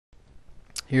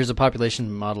Here's a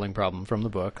population modeling problem from the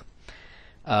book.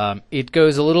 It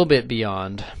goes a little bit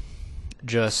beyond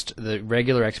just the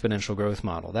regular exponential growth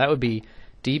model. That would be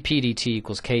dp dt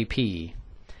equals kp,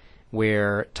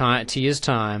 where t is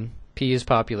time, p is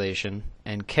population,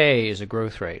 and k is a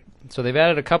growth rate. So they've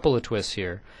added a couple of twists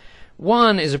here.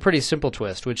 One is a pretty simple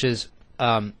twist, which is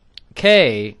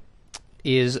k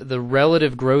is the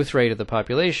relative growth rate of the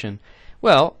population.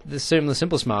 Well, the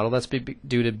simplest model, that's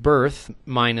due to birth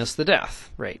minus the death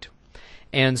rate.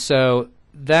 And so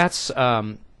that's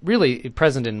really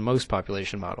present in most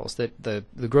population models, that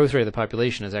the growth rate of the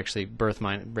population is actually birth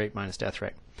rate minus death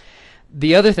rate.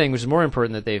 The other thing, which is more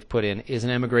important, that they've put in is an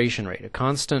emigration rate, a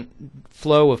constant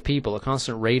flow of people, a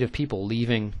constant rate of people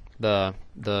leaving the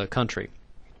country.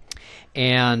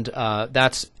 And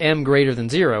that's m greater than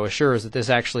 0 assures that this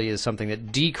actually is something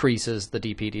that decreases the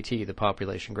dp/dt, the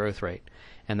population growth rate,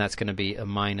 and that's going to be a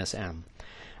minus m.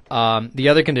 The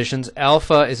other conditions,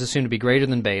 alpha is assumed to be greater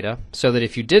than beta, so that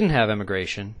if you didn't have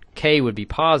emigration, k would be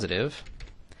positive,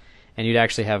 and you'd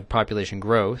actually have population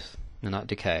growth and not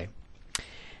decay.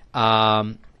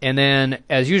 And then,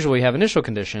 as usual, we have initial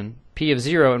condition, p of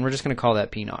 0, and we're just going to call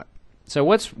that p naught. So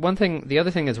the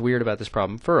other thing that's weird about this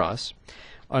problem for us,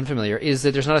 unfamiliar, is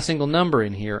that there's not a single number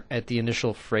in here at the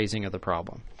initial phrasing of the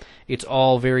problem. It's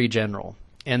all very general,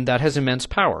 and that has immense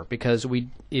power, because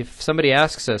if somebody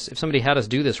asks us, if somebody had us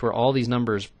do this where all these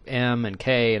numbers m and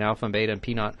k and alpha and beta and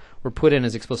p naught were put in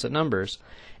as explicit numbers,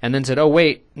 and then said, oh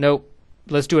wait, nope,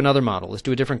 let's do another model, let's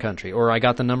do a different country, or I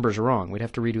got the numbers wrong, we'd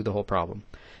have to redo the whole problem.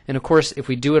 And of course, if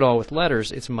we do it all with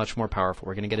letters, it's much more powerful.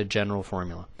 We're going to get a general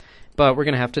formula. But we're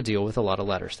going to have to deal with a lot of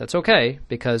letters. That's okay,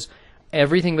 because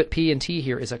everything but p and t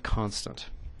here is a constant.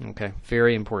 Okay,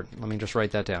 very important. Let me just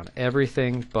write that down.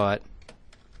 Everything but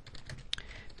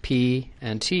p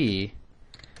and t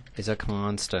is a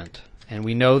constant. And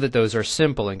we know that those are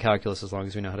simple in calculus as long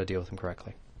as we know how to deal with them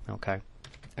correctly. Okay,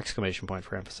 exclamation point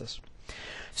for emphasis.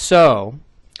 So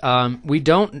we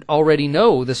don't already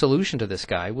know the solution to this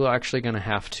guy. We're actually going to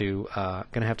have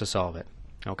to solve it.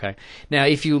 Okay. Now,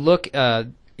 if you look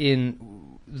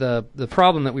in the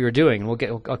problem that we were doing,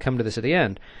 and I'll come to this at the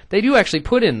end, they do actually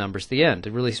put in numbers at the end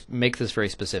to really make this very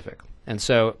specific. And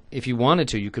so, if you wanted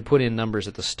to, you could put in numbers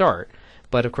at the start.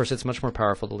 But of course, it's much more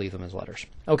powerful to leave them as letters.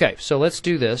 Okay. So let's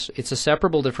do this. It's a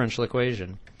separable differential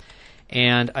equation,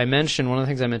 and one of the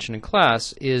things I mentioned in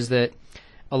class is that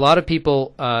a lot of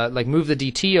people like move the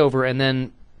dt over and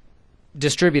then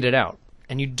distribute it out.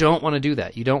 And you don't want to do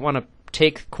that. You don't want to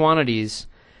take quantities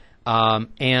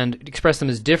and express them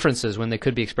as differences when they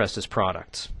could be expressed as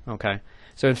products. Okay.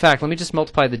 So in fact, let me just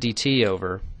multiply the dt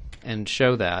over and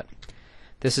show that.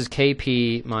 This is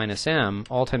kp minus m,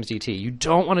 all times dt. You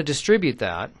don't want to distribute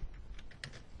that,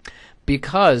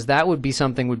 because that would be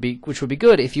something which would be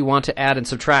good if you want to add and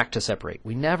subtract to separate.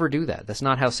 We never do that. That's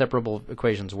not how separable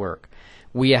equations work.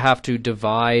 We have to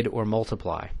divide or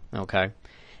multiply, okay?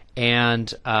 And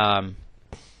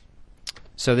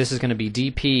so this is going to be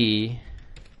dp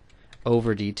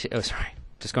over dt, oh sorry,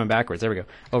 just going backwards, there we go,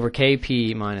 over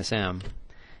kp minus m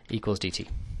equals dt.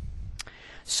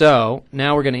 So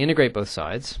now we're going to integrate both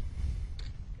sides,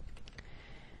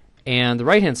 and the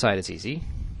right hand side is easy.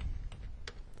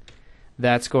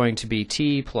 That's going to be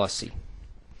t plus c.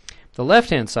 The left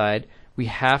hand side, we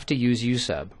have to use u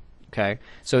sub. Okay,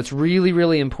 so it's really,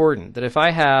 really important that if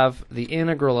I have the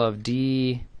integral of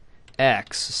dx,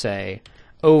 say,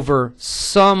 over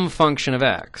some function of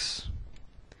x,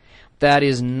 that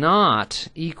is not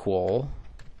equal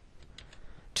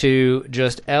to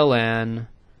just ln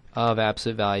of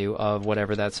absolute value of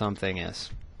whatever that something is.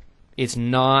 It's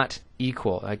not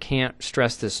equal. I can't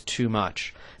stress this too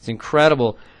much. It's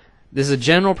incredible. This is a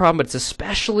general problem, but it's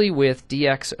especially with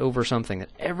dx over something that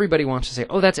everybody wants to say,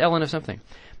 oh, that's ln of something.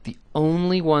 The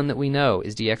only one that we know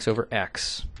is dx over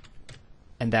x,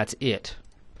 and that's it.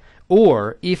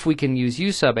 Or, if we can use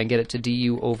u sub and get it to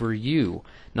du over u,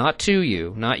 not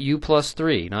 2u, not u plus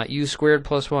 3, not u squared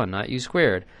plus 1, not u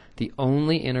squared, the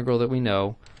only integral that we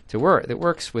know that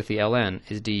works with the ln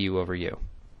is du over u.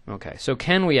 Okay, so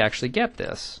can we actually get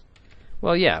this?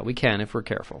 Well, yeah, we can if we're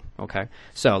careful. Okay,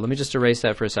 so let me just erase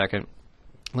that for a second.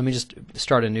 Let me just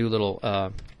start a new little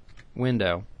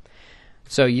window.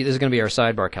 So this is going to be our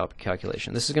sidebar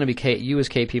calculation. This is going to be u is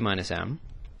kp minus m,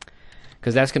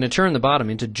 because that's going to turn the bottom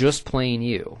into just plain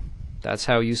u. That's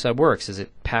how u sub works, is it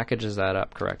packages that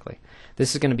up correctly.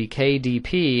 This is going to be k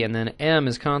dp, and then m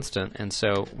is constant, and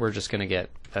so we're just going to get,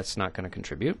 that's not going to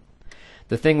contribute.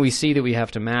 The thing we see that we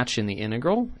have to match in the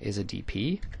integral is a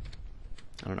dp.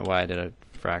 I don't know why I did a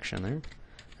fraction there.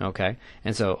 Okay,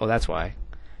 and so, oh, that's why,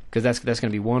 because that's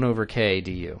going to be 1 over k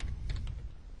du.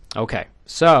 Okay,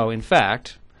 so in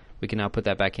fact, We can now put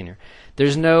that back in here.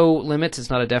 There's no limits. It's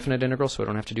not a definite integral, so we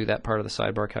don't have to do that part of the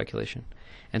sidebar calculation.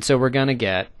 And so we're going to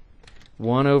get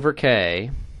 1 over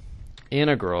k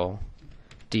integral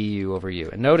du over u.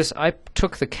 And notice I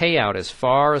took the k out as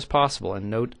far as possible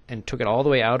and took it all the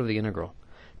way out of the integral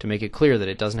to make it clear that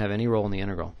it doesn't have any role in the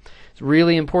integral. It's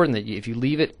really important that if you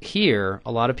leave it here,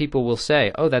 a lot of people will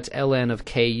say, oh, that's ln of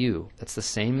ku. That's the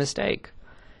same mistake.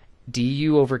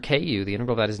 Du over ku, the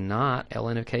integral of that is not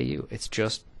ln of ku.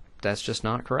 That's just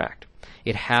not correct.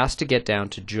 It has to get down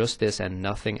to just this and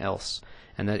nothing else.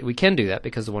 And that we can do that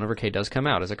because the 1 over k does come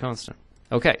out as a constant.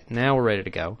 Okay, now we're ready to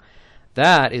go.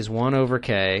 That is 1 over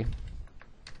k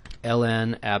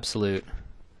ln absolute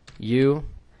u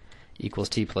equals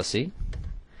t plus c.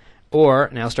 Or,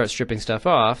 now start stripping stuff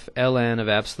off, ln of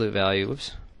absolute value,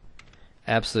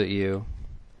 absolute u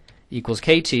equals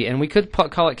kt. And we could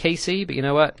call it kc, but you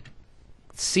know what?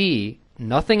 C,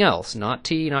 nothing else, not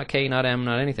t, not k, not m,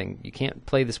 not anything. You can't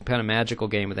play this kind of magical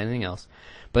game with anything else.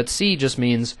 But c just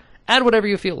means add whatever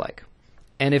you feel like.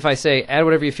 And if I say add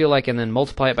whatever you feel like and then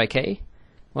multiply it by k,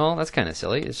 well, that's kind of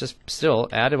silly. It's just still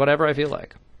add whatever I feel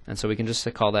like. And so we can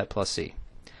just call that plus c.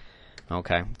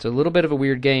 Okay, it's a little bit of a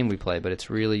weird game we play, but it's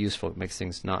really useful. It makes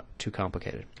things not too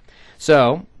complicated.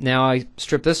 So now I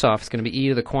strip this off. It's going to be e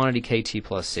to the quantity kt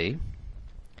plus c.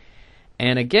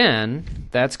 And again,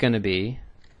 that's going to be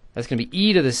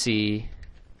e to the c,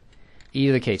 e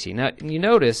to the kt. Now you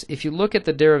notice if you look at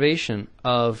the derivation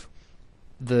of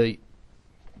if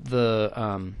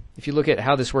you look at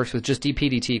how this works with just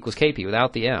dp dt equals kp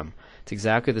without the m, it's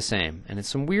exactly the same. And it's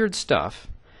some weird stuff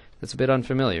that's a bit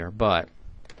unfamiliar, but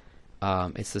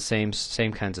it's the same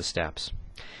kinds of steps.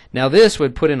 Now this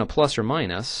would put in a plus or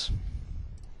minus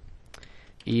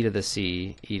e to the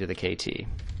c, e to the kt.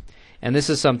 And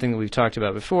this is something that we've talked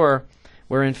about before,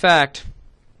 where in fact,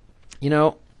 you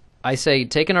know, I say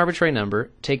take an arbitrary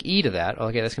number, take e to that.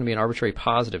 Okay, that's going to be an arbitrary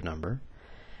positive number.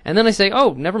 And then I say,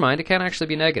 oh, never mind, it can actually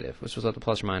be negative, which is what the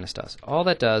plus or minus does. All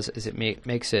that does is it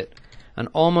makes it an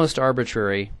almost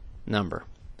arbitrary number,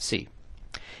 c.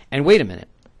 And wait a minute,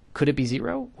 could it be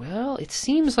 0? Well, it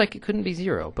seems like it couldn't be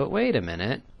 0, but wait a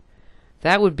minute.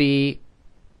 That would be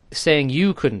saying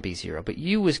u couldn't be 0, but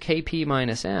u was kp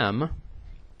minus m,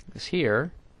 is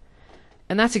here,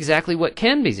 and that's exactly what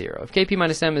can be 0. If kp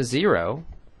minus m is 0,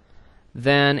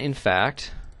 then in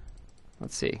fact,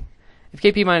 let's see, if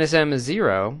kp minus m is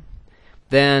 0,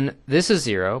 then this is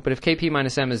 0, but if kp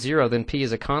minus m is 0, then p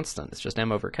is a constant. It's just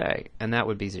m over k, and that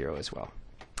would be 0 as well.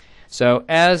 So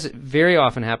as very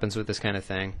often happens with this kind of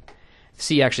thing,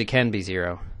 c actually can be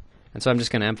 0. And so I'm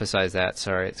just going to emphasize that.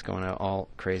 Sorry, it's going all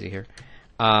crazy here.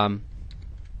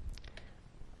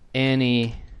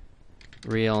 Any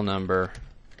real number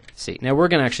c. Now we're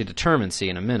going to actually determine c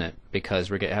in a minute because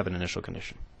we're going to have an initial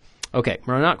condition. Okay,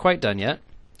 we're not quite done yet.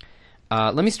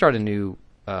 Let me start a new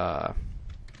thing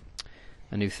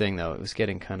though. It was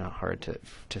getting kind of hard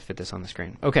to fit this on the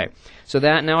screen. Okay, so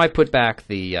that now I put back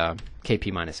the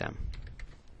kp minus m.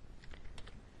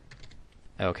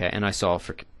 Okay, and I solve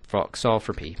for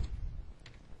p.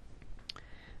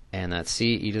 And that's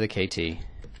c e to the kt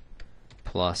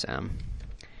plus m.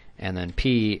 And then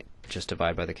p, just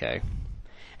divide by the k.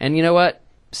 And you know what?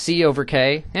 C over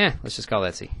k, let's just call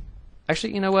that c.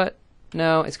 Actually, you know what?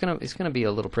 No, it's gonna be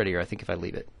a little prettier, I think, if I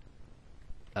leave it.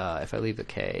 If I leave the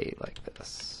k like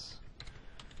this.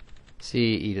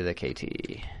 C e to the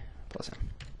kt plus m.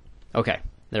 Okay,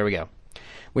 there we go.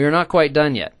 We are not quite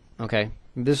done yet. Okay,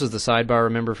 this was the sidebar,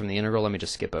 remember, from the integral. Let me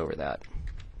just skip over that.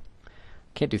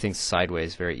 Can't do things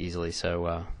sideways very easily,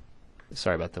 so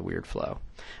sorry about the weird flow.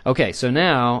 Okay, so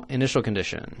now, initial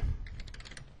condition.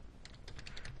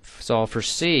 Solve for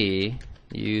c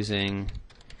using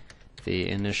the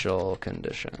initial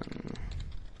condition.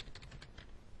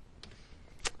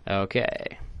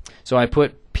 Okay, so I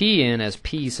put p in as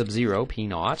p sub 0, p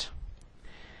naught,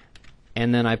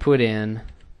 and then I put in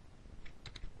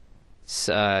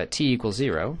t equals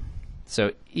 0.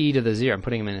 So e to the 0, I'm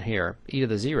putting them in here. E to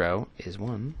the 0 is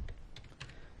 1.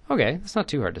 Okay, that's not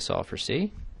too hard to solve for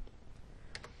c.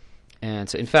 And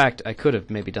so, in fact, I could have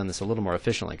maybe done this a little more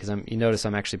efficiently because you notice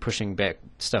I'm actually pushing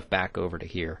stuff back over to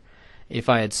here. If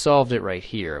I had solved it right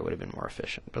here, it would have been more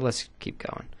efficient. But let's keep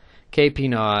going. Kp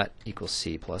naught equals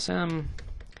c plus m.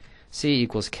 C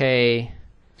equals k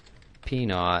p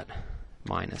naught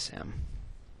minus m.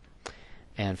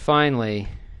 And finally,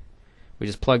 we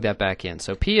just plug that back in.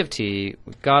 So p of t,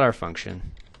 we've got our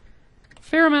function.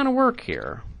 Fair amount of work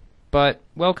here, but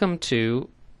welcome to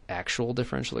actual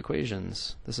differential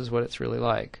equations. This is what it's really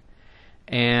like.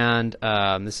 And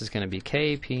this is going to be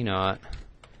k p naught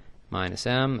minus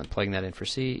m. I'm plugging that in for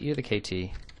c, e to the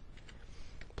kt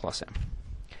plus m.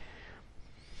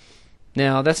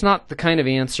 Now, that's not the kind of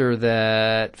answer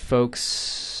that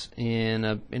folks in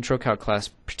an intro calc class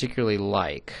particularly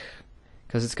like,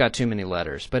 because it's got too many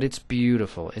letters, but it's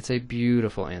beautiful. It's a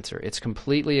beautiful answer. It's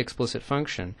completely explicit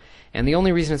function, and the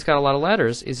only reason it's got a lot of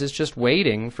letters is it's just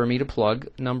waiting for me to plug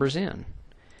numbers in.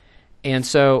 And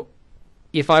so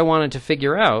if I wanted to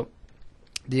figure out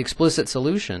the explicit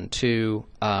solution to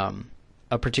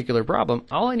a particular problem,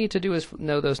 all I need to do is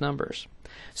know those numbers.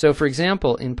 So for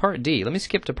example, in part D, let me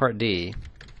skip to part D,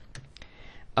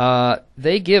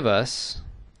 they give us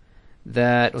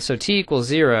that, so t equals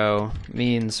 0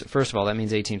 means, first of all, that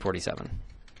means 1847.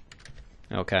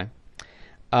 Okay.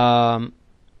 And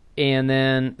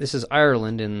then this is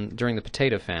Ireland during the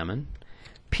potato famine.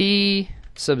 P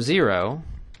sub 0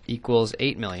 equals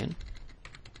 8 million.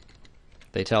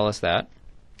 They tell us that.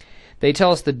 They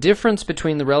tell us the difference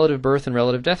between the relative birth and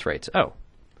relative death rates. Oh,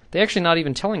 they're actually not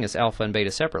even telling us alpha and beta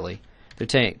separately.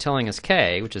 They're telling us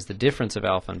K, which is the difference of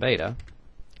alpha and beta,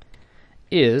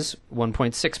 is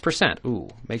 1.6%. Ooh,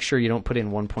 make sure you don't put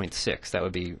in 1.6. That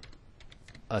would be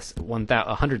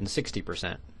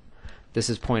 160%. This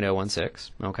is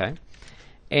 0.016. Okay.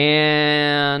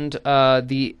 And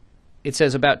it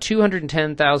says about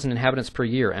 210,000 inhabitants per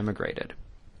year emigrated.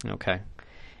 Okay.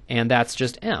 And that's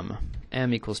just M.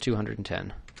 M equals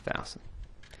 210,000.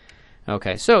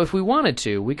 Okay, so if we wanted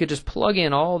to, we could just plug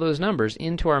in all those numbers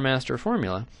into our master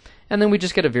formula, and then we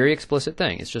just get a very explicit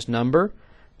thing. It's just number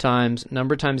times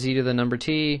e to the number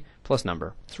t plus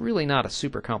number. It's really not a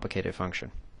super complicated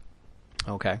function.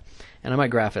 Okay, and I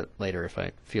might graph it later if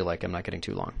I feel like I'm not getting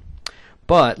too long.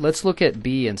 But let's look at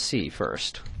B and C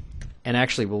first, and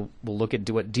actually we'll look at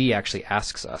what D actually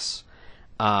asks us.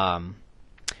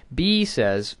 B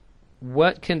says,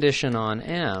 what condition on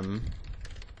M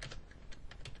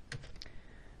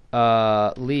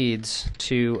leads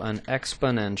to an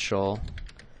exponential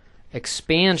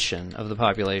expansion of the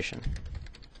population?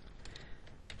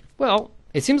 Well,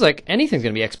 it seems like anything's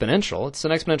going to be exponential. It's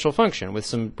an exponential function with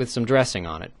some dressing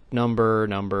on it. Number,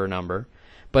 number, number.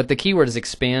 But the key word is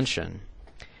expansion.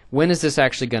 When is this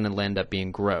actually going to end up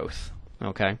being growth?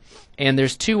 Okay? And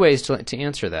there's two ways to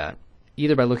answer that,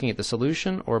 either by looking at the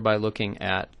solution or by looking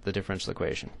at the differential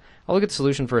equation. I'll look at the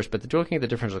solution first, but looking at the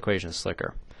differential equation is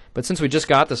slicker. But since we just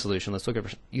got the solution, let's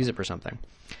use it for something.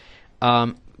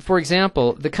 For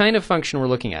example, the kind of function we're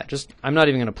looking at, I'm not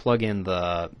even going to plug in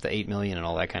the 8 million and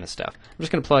all that kind of stuff. I'm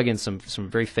just going to plug in some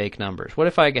very fake numbers. What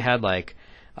if I had like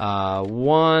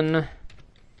 1/5,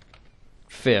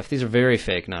 these are very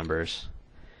fake numbers,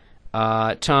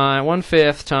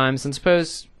 1/5 times, and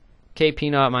suppose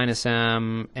Kp naught minus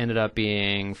m ended up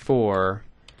being 4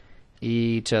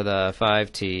 e to the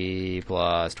 5t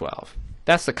plus 12.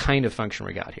 That's the kind of function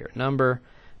we got here. Number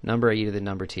e to the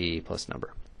number t plus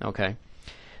number. Okay.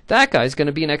 That guy's going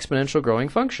to be an exponential growing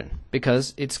function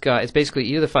because it's basically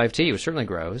e to the 5t, which certainly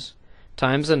grows,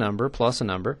 times a number plus a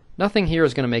number. Nothing here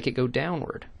is going to make it go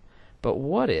downward. But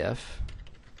what if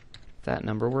that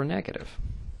number were negative?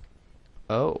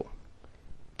 Oh.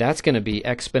 That's going to be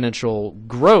exponential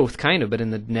growth, kind of, but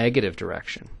in the negative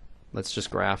direction. Let's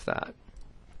just graph that.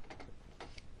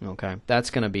 Okay, that's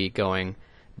going to be going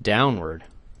downward.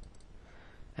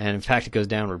 And in fact, it goes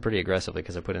downward pretty aggressively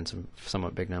because I put in some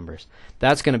somewhat big numbers.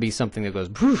 That's going to be something that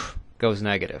goes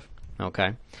negative.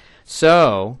 Okay,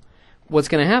 so what's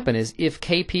going to happen is if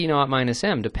Kp naught minus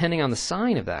m, depending on the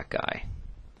sign of that guy,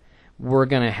 we're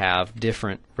going to have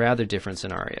rather different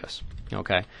scenarios.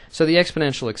 Okay, so the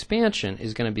exponential expansion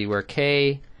is going to be where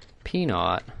K P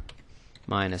naught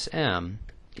minus M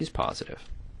is positive.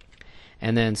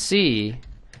 And then C,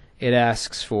 it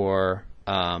asks for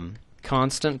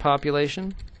constant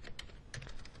population.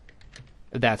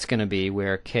 That's going to be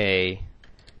where K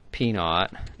P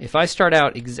naught, if I start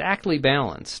out exactly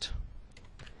balanced,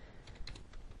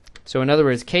 so in other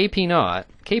words, Kp naught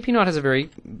has a very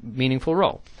meaningful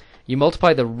role. You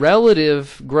multiply the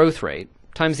relative growth rate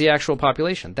times the actual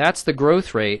population. That's the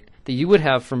growth rate that you would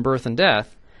have from birth and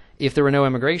death if there were no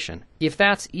emigration. If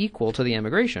that's equal to the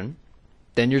emigration,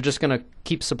 then you're just going to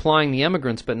keep supplying the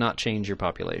immigrants but not change your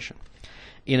population.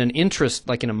 In an interest,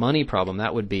 like in a money problem,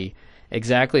 that would be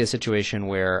exactly a situation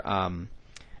where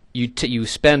you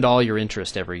spend all your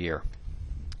interest every year.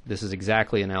 This is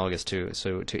exactly analogous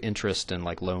to interest and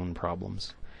like loan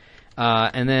problems.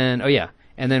 And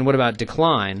then what about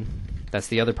decline? That's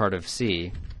the other part of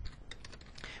C.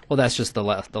 Well, that's just the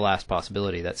last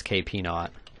possibility. That's Kp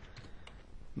naught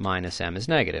minus m is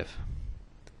negative.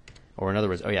 Or in other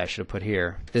words, I should have put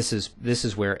here. This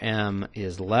is where m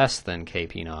is less than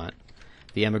Kp naught.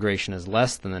 The emigration is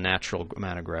less than the natural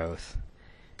amount of growth.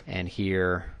 And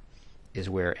here is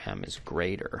where m is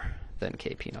greater than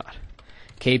Kp naught.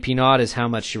 KP naught is how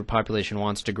much your population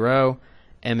wants to grow.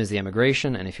 M is the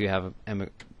emigration, and if you have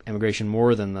emigration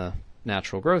more than the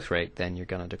natural growth rate, then you're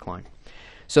going to decline.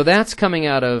 So that's coming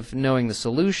out of knowing the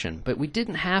solution, but we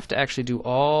didn't have to actually do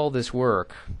all this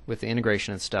work with the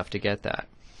integration and stuff to get that.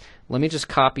 Let me just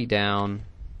copy down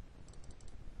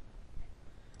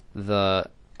the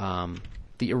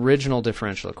original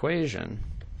differential equation,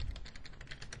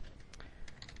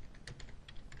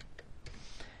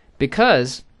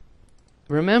 because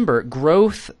remember,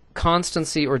 growth,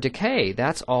 constancy, or decay,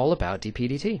 that's all about dp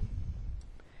dt.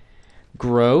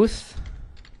 Growth,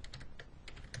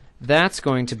 that's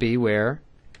going to be where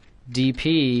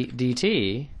dp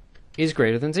dt is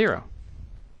greater than 0.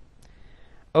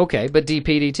 Okay, but dp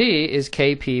dt is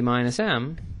kp minus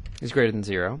m is greater than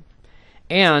 0.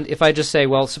 And if I just say,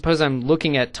 well, suppose I'm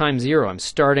looking at time 0, I'm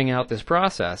starting out this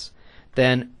process,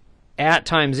 then at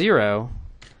time 0,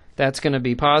 that's going to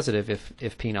be positive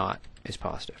if p naught is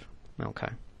positive. Okay.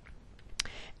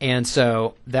 And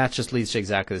so that just leads to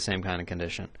exactly the same kind of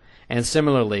condition. And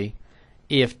similarly,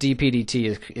 if dp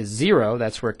dt is 0,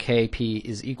 that's where kp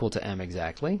is equal to m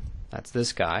exactly. That's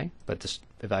this guy, but just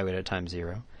evaluated at time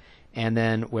 0. And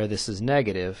then where this is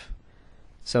negative,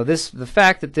 so the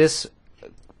fact that this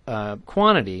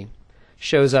quantity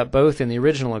shows up both in the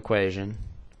original equation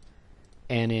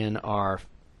and in our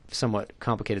somewhat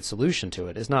complicated solution to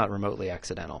it is not remotely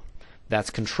accidental. That's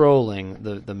controlling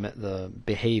the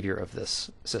behavior of this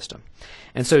system.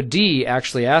 And so D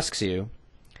actually asks you,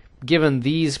 given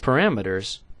these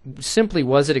parameters, simply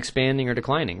was it expanding or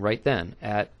declining right then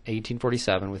at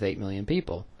 1847 with 8 million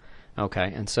people?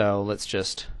 Okay, and so let's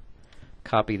just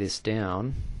copy this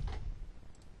down.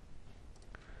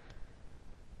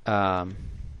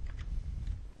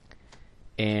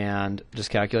 And just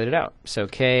calculate it out. So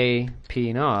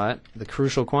Kp naught, the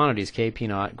crucial quantity is Kp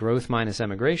naught, growth minus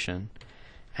emigration,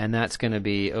 and that's going to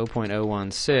be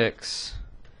 0.016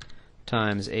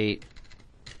 times 8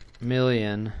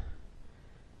 million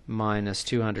minus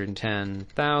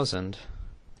 210,000.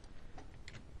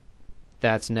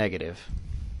 That's negative.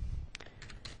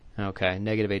 Okay,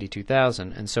 negative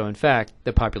 82,000. And so in fact,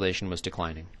 the population was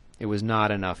declining. It was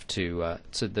not enough to,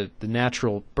 so the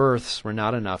natural births were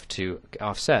not enough to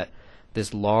offset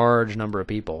this large number of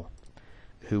people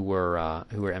who were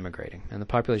emigrating, and the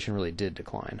population really did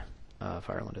decline of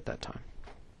Ireland at that time.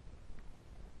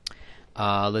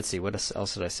 Let's see, what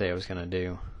else did I say I was going to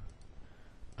do?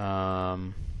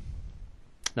 No,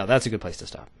 that's a good place to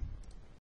stop.